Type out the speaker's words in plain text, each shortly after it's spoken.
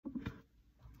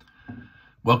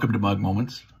Welcome to Mug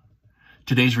Moments.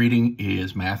 Today's reading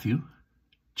is Matthew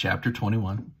chapter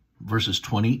 21, verses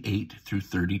 28 through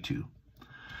 32.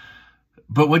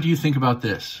 But what do you think about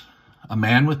this? A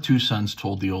man with 2 sons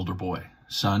told the older boy,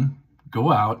 "Son,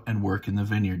 go out and work in the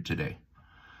vineyard today."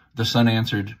 The son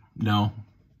answered, "No,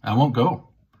 I won't go."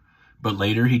 But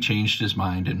later he changed his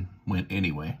mind and went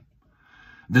anyway.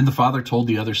 Then the father told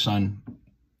the other son,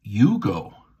 "You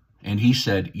go." And he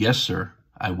said, "Yes, sir,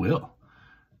 I will."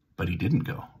 But he didn't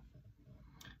go.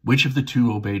 Which of the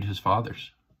 2 obeyed his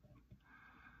fathers?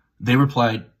 They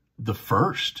replied, "The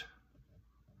first."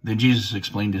 Then Jesus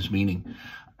explained his meaning.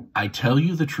 "I tell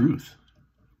you the truth.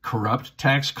 Corrupt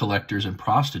tax collectors and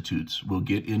prostitutes will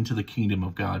get into the kingdom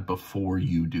of God before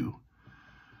you do.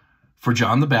 For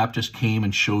John the Baptist came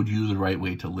and showed you the right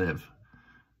way to live,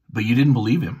 but you didn't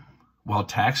believe him, while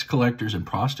tax collectors and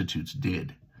prostitutes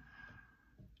did.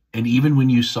 And even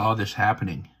when you saw this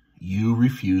happening, you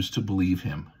refused to believe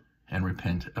him and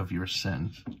repent of your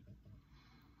sins."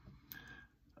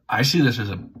 I see this as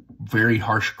a very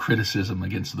harsh criticism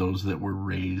against those that were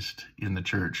raised in the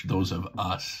church, those of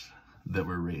us that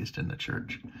were raised in the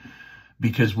church,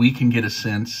 because we can get a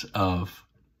sense of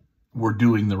we're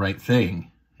doing the right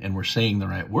thing and we're saying the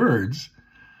right words,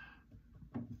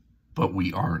 but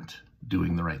we aren't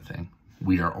doing the right thing.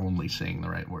 We are only saying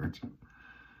the right words.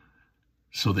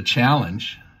 So the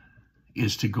challenge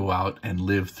is to go out and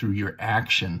live through your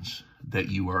actions that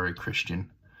you are a Christian,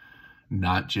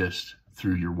 not just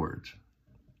through your words.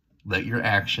 Let your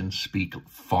actions speak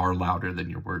far louder than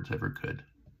your words ever could.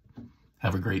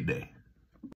 Have a great day.